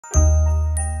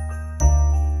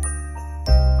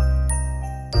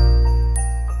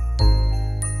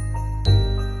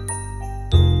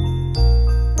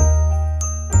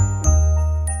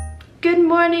Good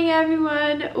morning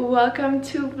everyone, welcome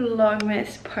to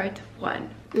Vlogmas part 1.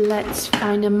 Let's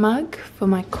find a mug for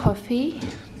my coffee.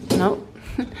 No,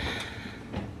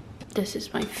 this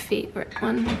is my favorite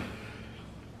one.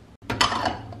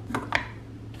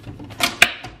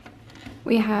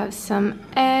 We have some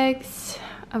eggs,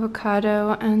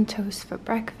 avocado and toast for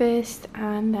breakfast,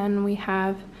 and then we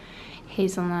have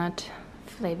hazelnut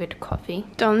flavored coffee.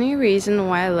 The only reason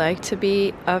why I like to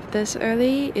be up this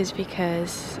early is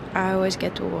because I always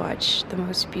get to watch the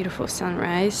most beautiful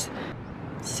sunrise.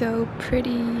 So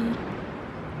pretty.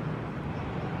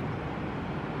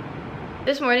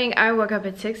 This morning I woke up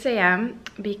at 6 a.m.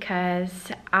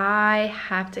 because I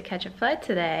have to catch a flight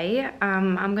today.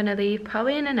 I'm gonna leave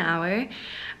probably in an hour,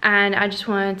 and I just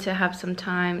wanted to have some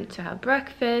time to have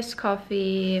breakfast,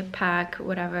 coffee, pack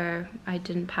whatever I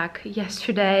didn't pack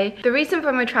yesterday. The reason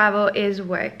for my travel is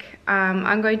work.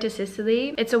 I'm going to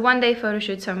Sicily. It's a one-day photo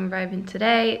shoot, so I'm arriving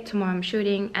today, tomorrow I'm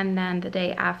shooting, and then the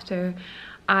day after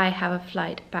I have a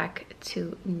flight back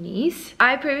to Nice.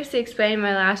 I previously explained in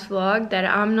my last vlog that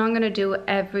I'm not gonna do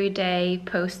everyday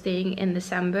posting in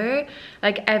December,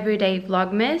 like everyday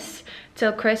vlogmas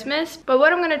till Christmas. But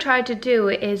what I'm gonna try to do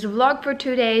is vlog for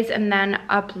 2 days and then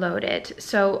upload it.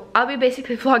 So I'll be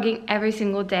basically vlogging every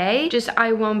single day, just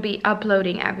I won't be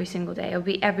uploading every single day. It'll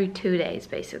be every 2 days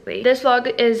basically. This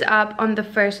vlog is up on the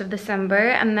 1st of December,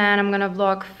 and then I'm gonna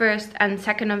vlog 1st and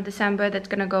 2nd of December. That's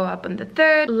gonna go up on the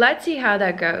 3rd. Let's see how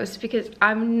that goes, because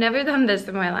I've never done this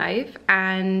in my life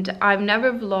and I've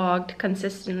never vlogged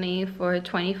consistently for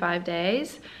 25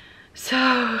 days. So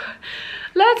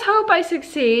let's hope I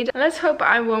succeed. Let's hope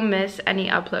I won't miss any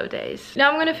upload days. Now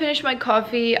I'm gonna finish my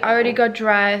coffee. I already got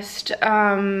dressed.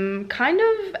 Kind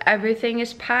of everything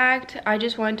is packed. I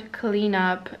just want to clean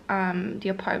up the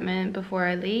apartment before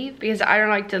I leave, because I don't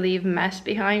like to leave mess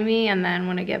behind me, and then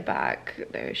when I get back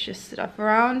there's just stuff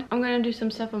around. I'm gonna do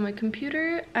some stuff on my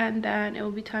computer, and then it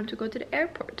will be time to go to the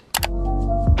airport.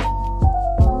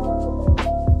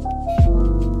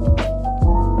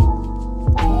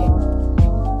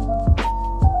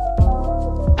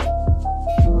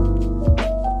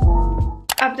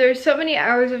 After so many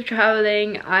hours of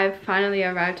traveling, I've finally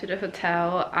arrived to the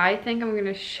hotel. I think I'm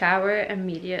gonna shower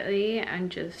immediately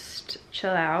and just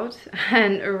chill out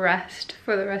and rest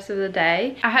for the rest of the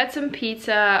day. I had some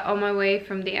pizza on my way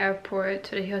from the airport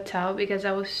to the hotel because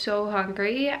I was so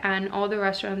hungry, and all the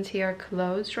restaurants here are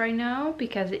closed right now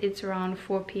because it's around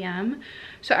 4 p.m.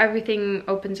 So everything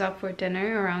opens up for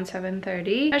dinner around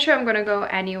 7:30. Not sure I'm gonna go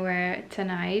anywhere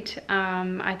tonight.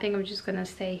 I think I'm just gonna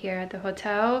stay here at the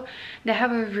hotel. They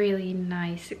have a really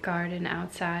nice garden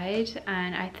outside,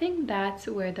 and I think that's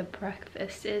where the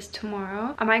breakfast is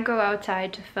tomorrow. I might go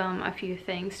outside to film a few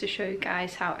things to show you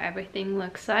guys how everything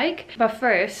looks like. But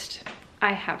first,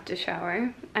 I have to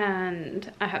shower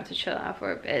and I have to chill out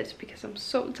for a bit because I'm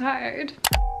so tired.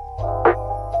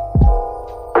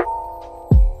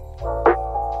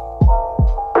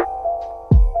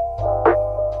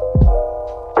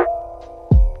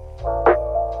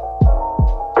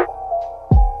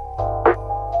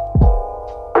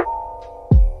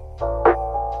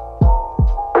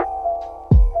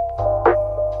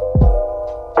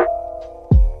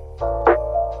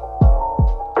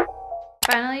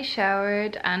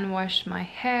 Showered and washed my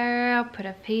hair, put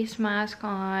a face mask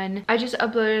on. I just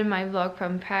uploaded my vlog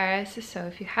from Paris, so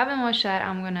if you haven't watched that,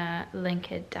 I'm gonna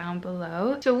link it down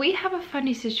below. So we have a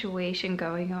funny situation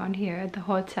going on here at the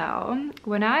hotel.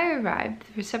 When I arrived,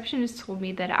 the receptionist told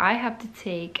me that I have to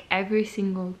take every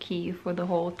single key for the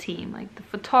whole team, like the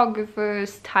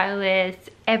photographers, stylists,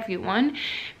 everyone,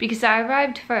 because I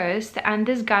arrived first and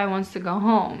this guy wants to go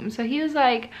home. So he was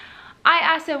like, I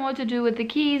asked them what to do with the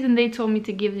keys and they told me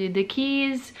to give you the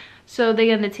keys, so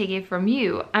they're gonna take it from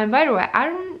you. And by the way, I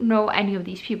don't know any of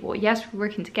these people. Yes, we're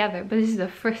working together, but this is the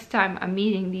first time I'm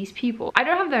meeting these people. I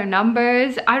don't have their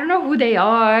numbers. I don't know who they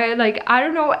are. Like, I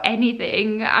don't know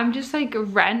anything. I'm just like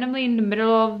randomly in the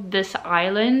middle of this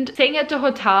island, staying at the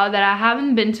hotel that I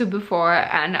haven't been to before,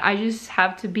 and I just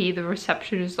have to be the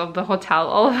receptionist of the hotel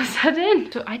all of a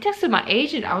sudden. So I texted my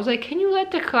agent. I was like, can you let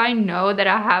the client know that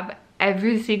I have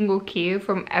every single key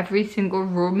from every single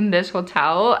room in this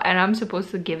hotel and I'm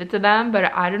supposed to give it to them,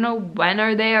 but I don't know when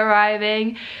are they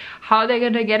arriving, how they're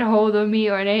gonna get hold of me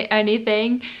or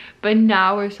anything. But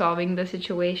now we're solving the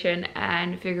situation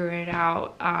and figuring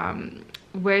out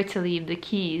where to leave the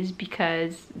keys,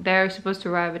 because they're supposed to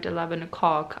arrive at 11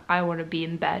 o'clock. I want to be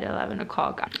in bed at 11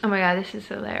 o'clock. Oh my god, this is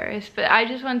hilarious. But I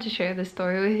just wanted to share the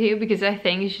story with you because I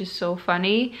think it's just so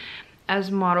funny. As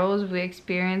models, we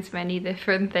experience many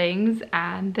different things,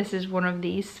 and this is one of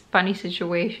these funny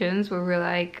situations where we're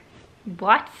like,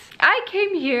 What? I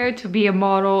came here to be a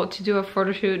model, to do a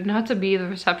photo shoot, not to be the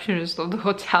receptionist of the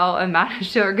hotel and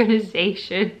manage the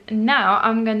organization. Now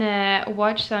I'm gonna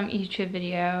watch some YouTube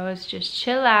videos, just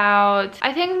chill out.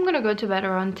 I think I'm gonna go to bed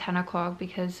around 10 o'clock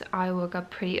because I woke up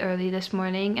pretty early this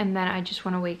morning, and then I just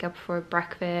want to wake up for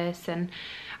breakfast, and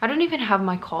I don't even have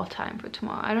my call time for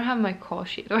tomorrow. I don't have my call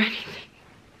sheet or anything.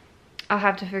 I'll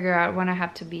have to figure out when I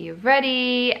have to be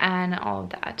ready and all of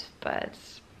that, but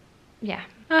yeah.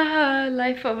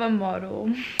 Life of a model.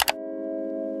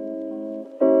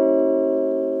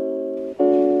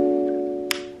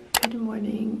 Good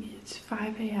morning, it's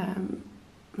 5 a.m.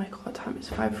 My call time is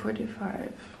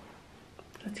 5:45.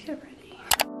 Let's get ready.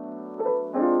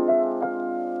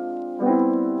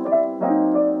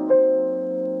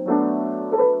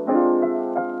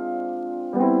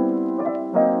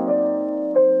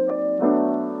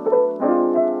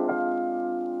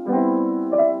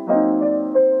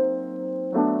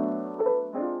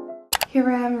 Here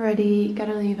I am ready,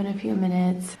 gotta leave in a few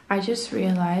minutes. I just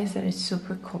realized that it's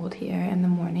super cold here in the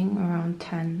morning, around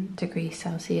 10 degrees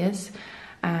Celsius.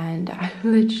 And I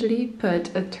literally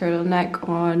put a turtleneck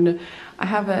on. I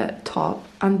have a top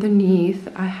underneath,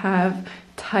 I have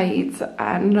tights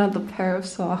and another pair of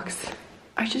socks.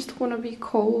 I just want to be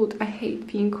cold. I hate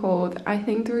being cold. I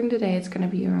think during the day it's gonna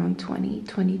be around 20,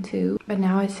 22. But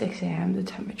now it's 6 a.m. the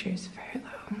temperature is very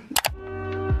low.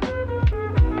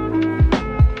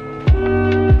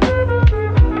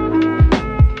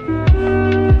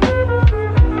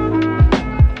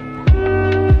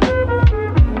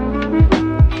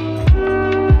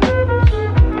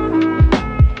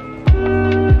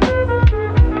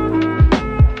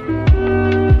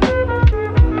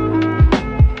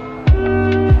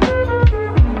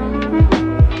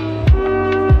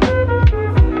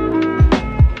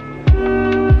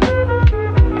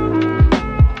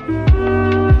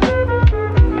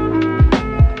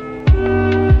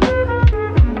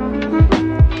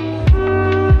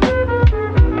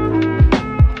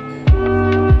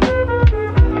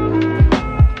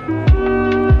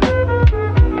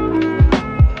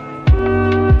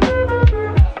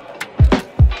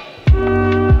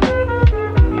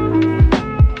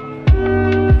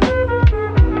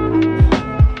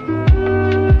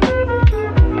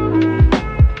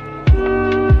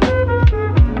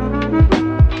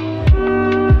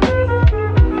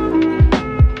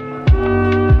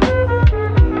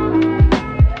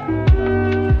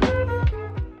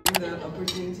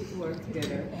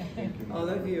 All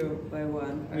of you by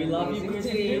one. We love you,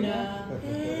 Christina.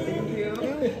 Thank you.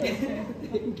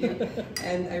 Thank you.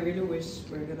 And I really wish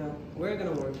we're gonna work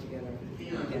together.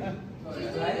 Yeah.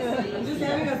 Right? I'm just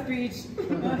having a speech.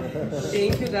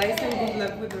 Thank you guys, and good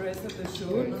luck with the rest of the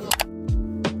shoot.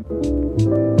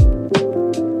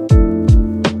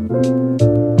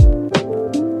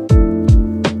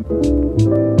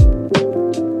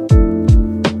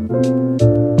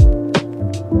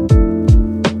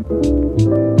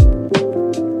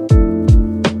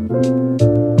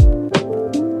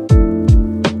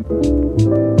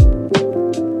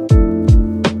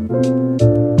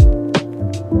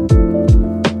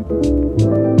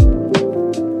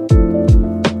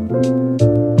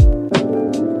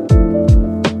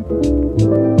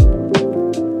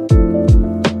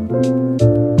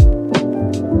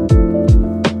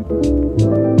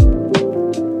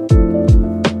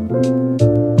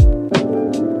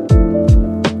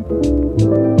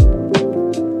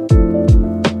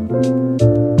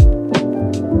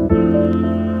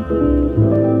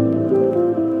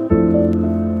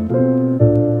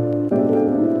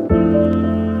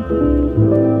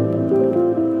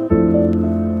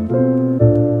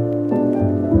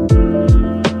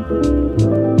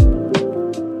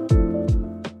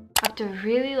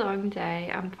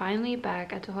 I'm finally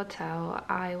back at the hotel.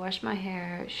 I washed my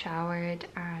hair, showered,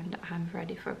 and I'm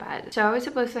ready for bed. So I was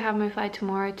supposed to have my flight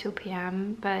tomorrow at 2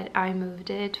 p.m. but I moved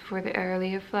it for the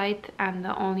earlier flight, and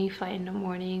the only flight in the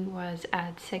morning was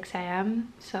at 6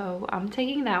 a.m. so I'm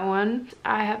taking that one.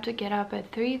 I have to get up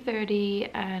at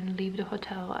 3:30 and leave the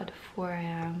hotel at 4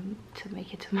 a.m. to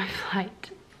make it to my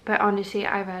flight. But honestly,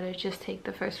 I'd rather just take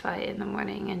the first flight in the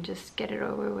morning and just get it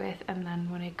over with, and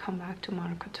then when I come back to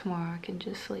Monaco tomorrow, I can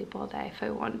just sleep all day if I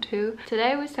want to.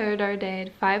 Today we started our day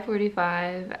at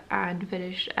 5:45 and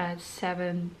finished at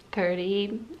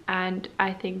 7:30, and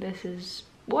I think this is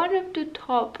one of the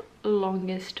top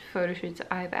longest photo shoots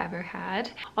I've ever had.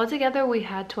 Altogether we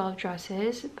had 12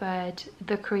 dresses, but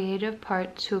the creative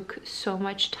part took so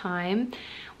much time.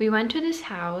 We went to this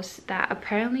house that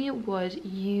apparently was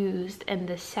used in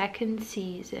the second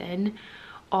season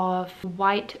of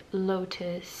White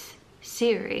Lotus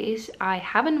series. I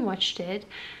haven't watched it,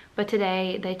 But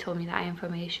today they told me that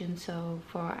information. So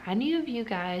for any of you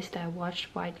guys that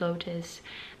watched White Lotus,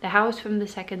 the house from the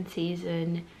 2nd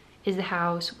season is the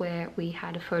house where we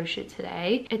had a photo shoot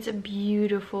today. It's a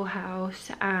beautiful house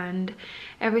and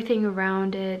everything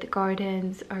around it, the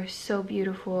gardens are so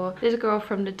beautiful. This girl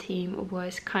from the team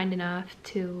was kind enough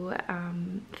to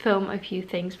film a few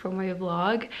things for my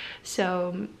vlog,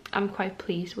 so I'm quite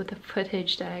pleased with the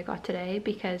footage that I got today,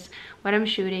 because when I'm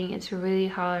shooting it's really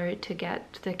hard to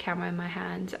get the camera in my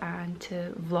hands and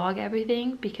to vlog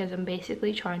everything, because I'm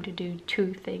basically trying to do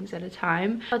 2 things at a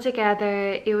time.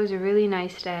 Altogether it was a really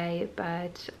nice day,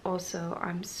 but also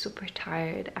I'm super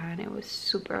tired and it was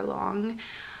super long.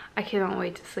 I cannot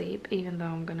wait to sleep, even though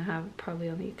I'm gonna have probably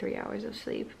only 3 hours of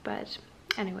sleep, but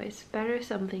anyways, better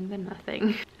something than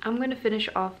nothing. I'm gonna finish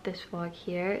off this vlog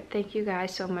here. Thank you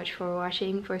guys so much for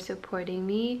watching, for supporting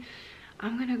me.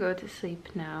 I'm gonna go to sleep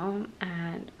now,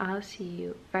 and I'll see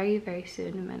you very, very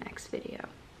soon in my next video.